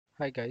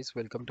Hi guys,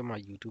 welcome to my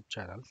YouTube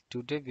channel.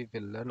 Today we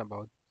will learn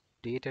about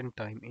date and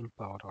time in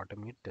Power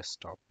Automate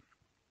desktop.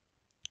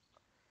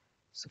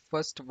 So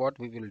first what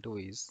we will do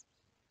is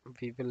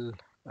we will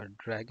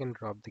drag and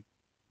drop the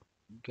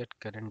get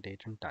current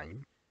date and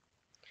time,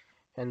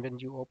 and when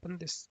you open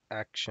this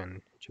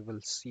action you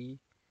will see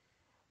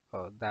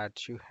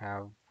that you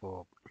have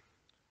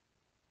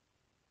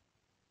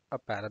a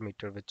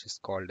parameter which is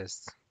called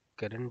as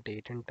current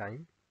date and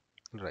time,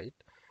 right?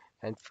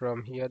 And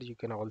from here you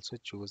can also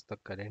choose the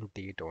current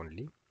date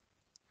only,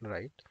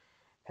 right?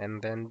 And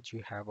then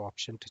you have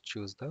option to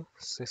choose the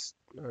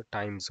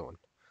time zone.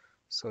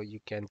 So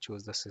you can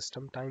choose the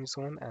system time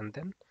zone and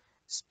then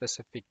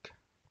specific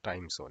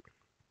time zone.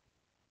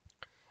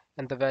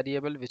 And the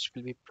variable which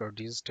will be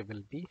produced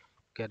will be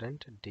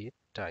current date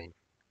time,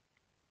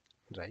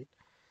 right?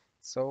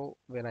 So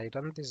when I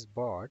run this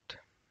bot,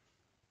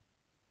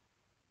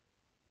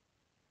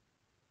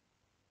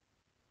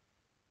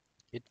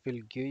 it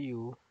will give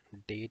you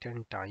date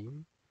and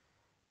time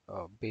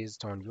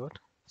based on your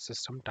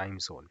system time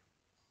zone,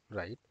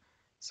 right?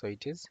 So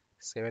it is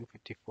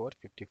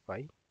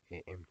 7:54:55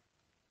 a.m.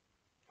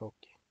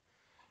 Okay.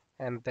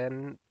 And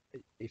then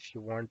if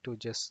you want to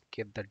just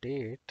get the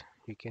date,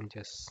 you can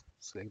just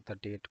select the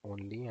date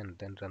only and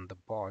then run the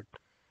bot,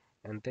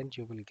 and then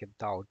you will get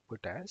the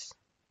output as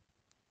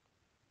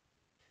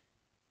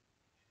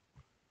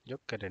your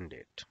current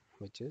date,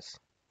 which is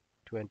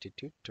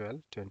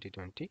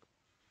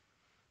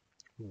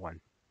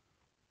 22/12/2021.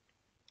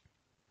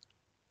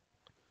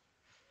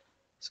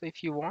 So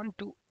if you want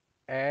to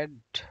add,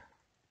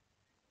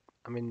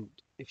 I mean,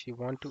 if you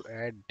want to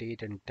add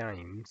date and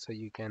time, so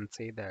you can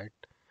say that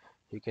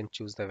you can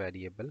choose the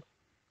variable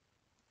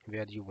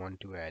where you want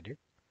to add it,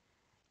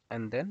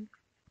 and then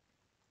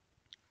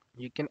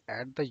you can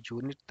add the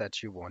unit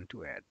that you want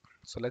to add.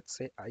 So let's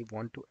say I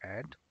want to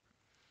add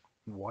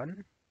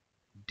 1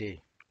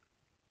 day,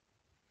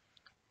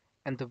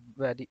 and the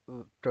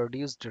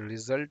produced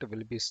result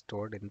will be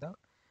stored in the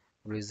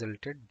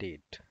resulted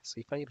date.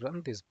 So if I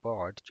run this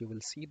bot, you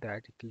will see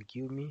that it will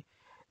give me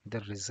the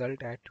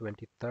result at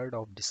 23rd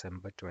of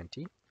December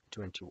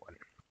 2021.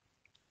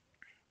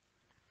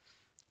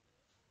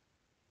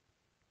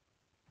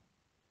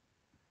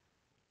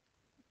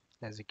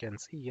 As you can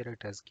see here,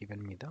 it has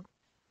given me the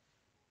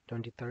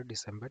 23rd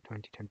December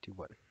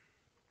 2021.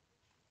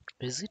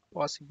 Is it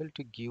possible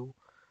to give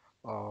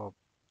uh,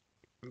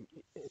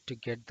 to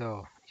get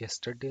the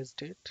yesterday's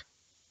date?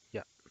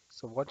 Yeah.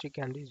 So what you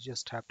can do is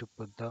just have to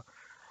put the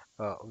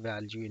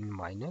value in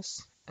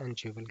minus,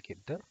 and you will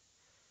get the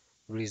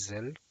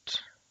result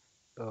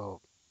uh,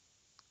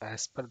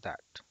 as per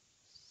that.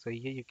 So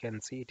here you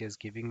can see it is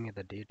giving me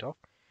the date of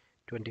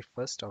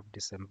 21st of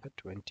December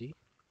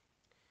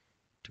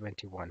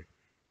 2021.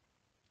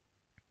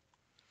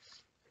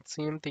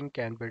 Same thing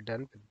can be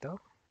done with the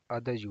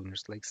other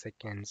units like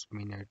seconds,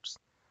 minutes,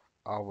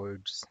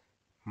 hours,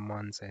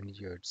 months and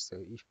years.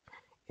 So if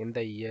in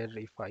the year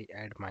if I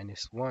add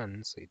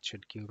 -1, so it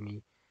should give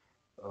me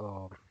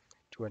uh,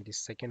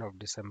 22nd of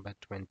December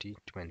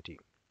 2020.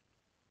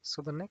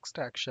 So the next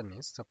action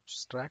is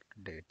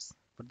subtract dates.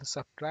 For the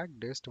subtract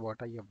dates,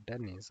 what I have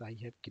done is I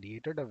have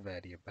created a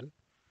variable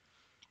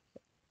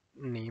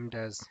named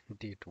as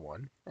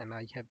date1, and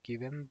I have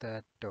given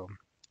that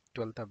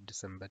 12th of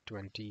December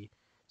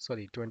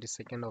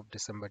 22nd of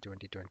December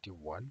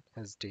 2021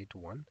 as date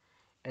 1,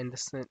 and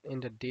in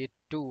the date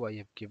 2 I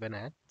have given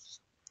as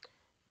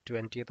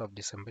 20th of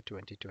December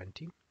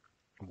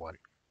 2021.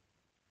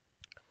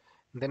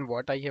 Then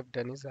what I have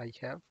done is I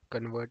have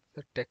converted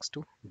the text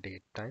to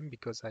date time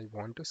because I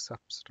want to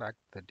subtract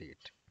the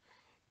date.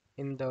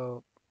 In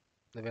the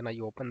When I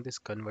open this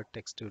convert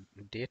text to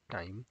date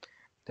time,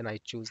 then I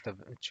choose the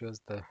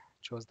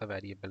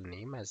variable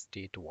name as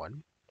date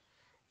 1,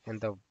 and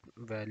the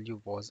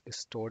value was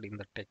stored in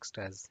the text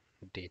as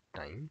date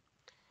time,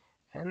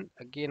 and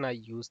again I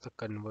use the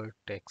convert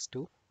text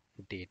to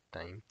date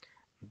time.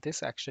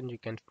 This action you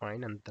can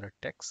find under the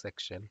text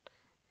section.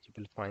 You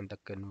will find the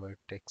convert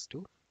text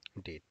to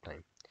date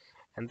time,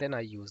 and then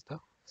I use the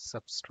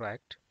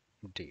subtract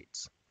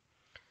dates.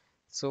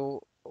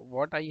 So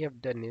what I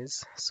have done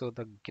is, so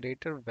the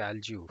greater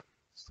value,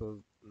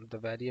 so the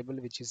variable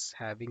which is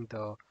having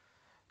the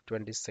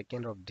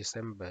 22nd of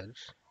December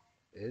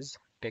is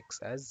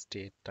text as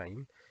date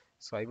time.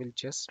 So I will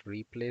just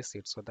replace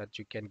it so that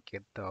you can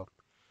get the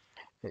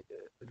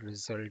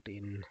result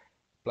in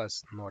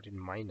plus, not in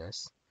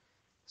minus.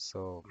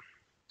 So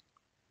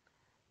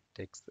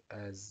text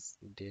as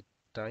date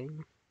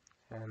time,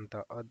 and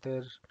the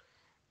other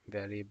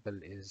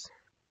variable is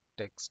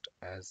text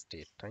as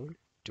date time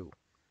 2,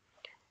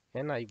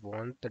 and I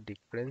want the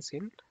difference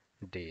in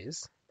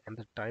days, and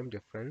the time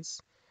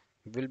difference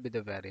will be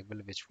the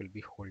variable which will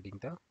be holding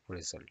the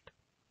result,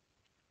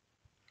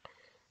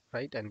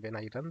 right? And when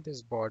I run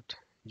this bot,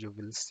 you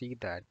will see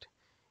that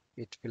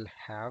it will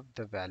have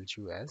the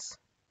value as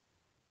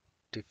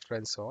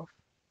difference of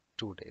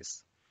 2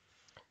 days.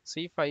 So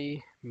if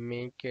I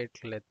make it,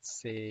 let's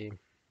say,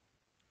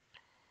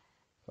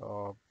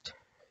 uh,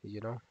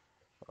 you know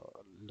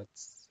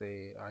let's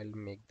say I'll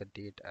make the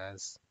date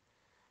as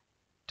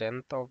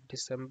 10th of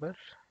December.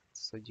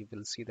 So you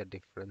will see the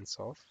difference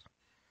of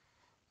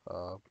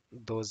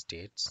those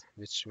dates,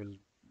 which will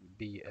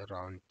be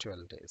around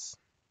 12 days,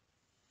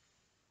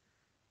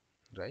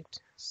 right?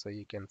 So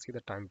you can see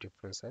the time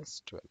difference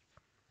as 12.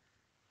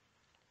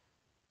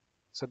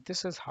 So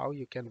this is how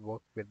you can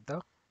work with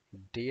the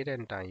date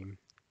and time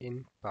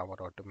in Power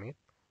Automate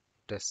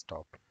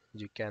desktop.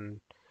 You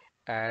can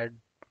add,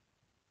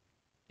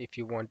 if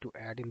you want to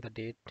add in the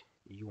date,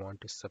 you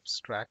want to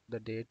subtract the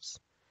dates,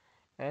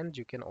 and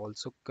you can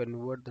also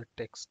convert the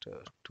text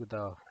to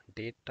the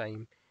date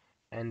time.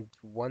 And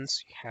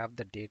once you have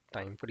the date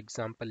time, for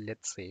example,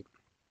 let's say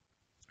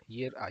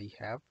here I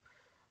have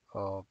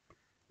uh,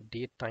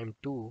 date time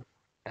 2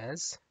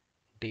 as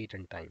date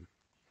and time,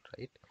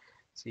 right?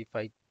 So if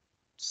I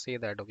say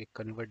that, okay,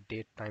 convert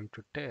date time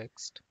to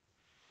text,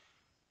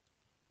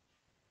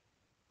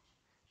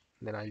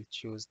 then I'll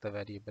choose the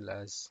variable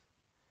as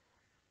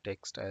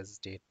text as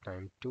date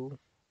time 2,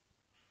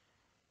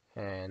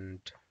 and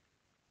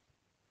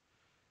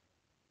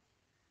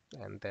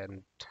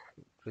then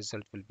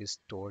result will be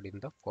stored in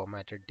the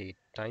formatted date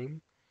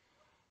time.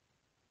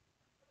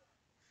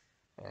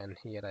 And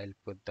here I'll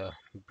put the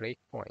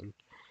breakpoint.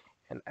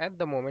 And at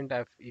the moment,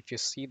 if you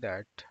see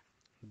that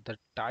the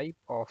type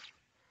of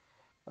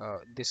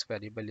this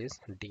variable is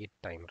date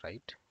time,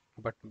 right?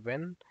 But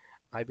when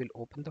I will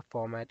open the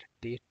format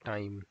date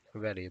time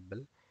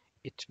variable,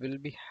 it will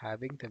be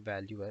having the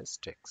value as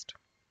text.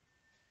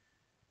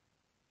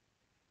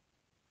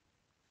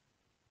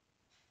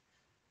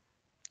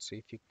 So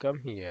if you come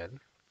here,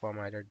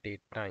 formatted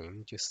date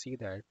time, you see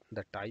that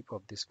the type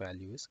of this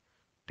value is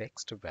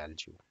text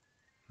value,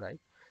 right?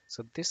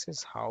 So this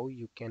is how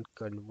you can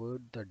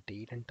convert the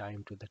date and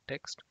time to the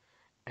text,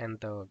 and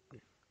the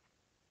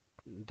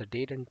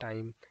date and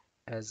time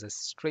as a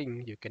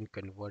string you can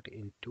convert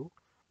into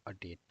a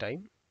date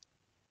time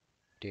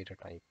data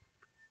type,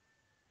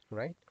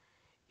 right?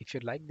 If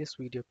you like this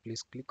video,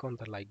 please click on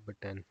the like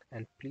button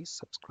and please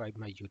subscribe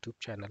my YouTube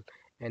channel.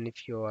 And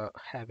if you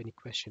have any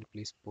question,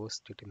 please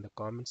post it in the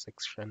comment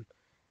section.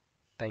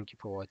 Thank you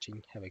for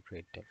watching. Have a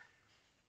great day.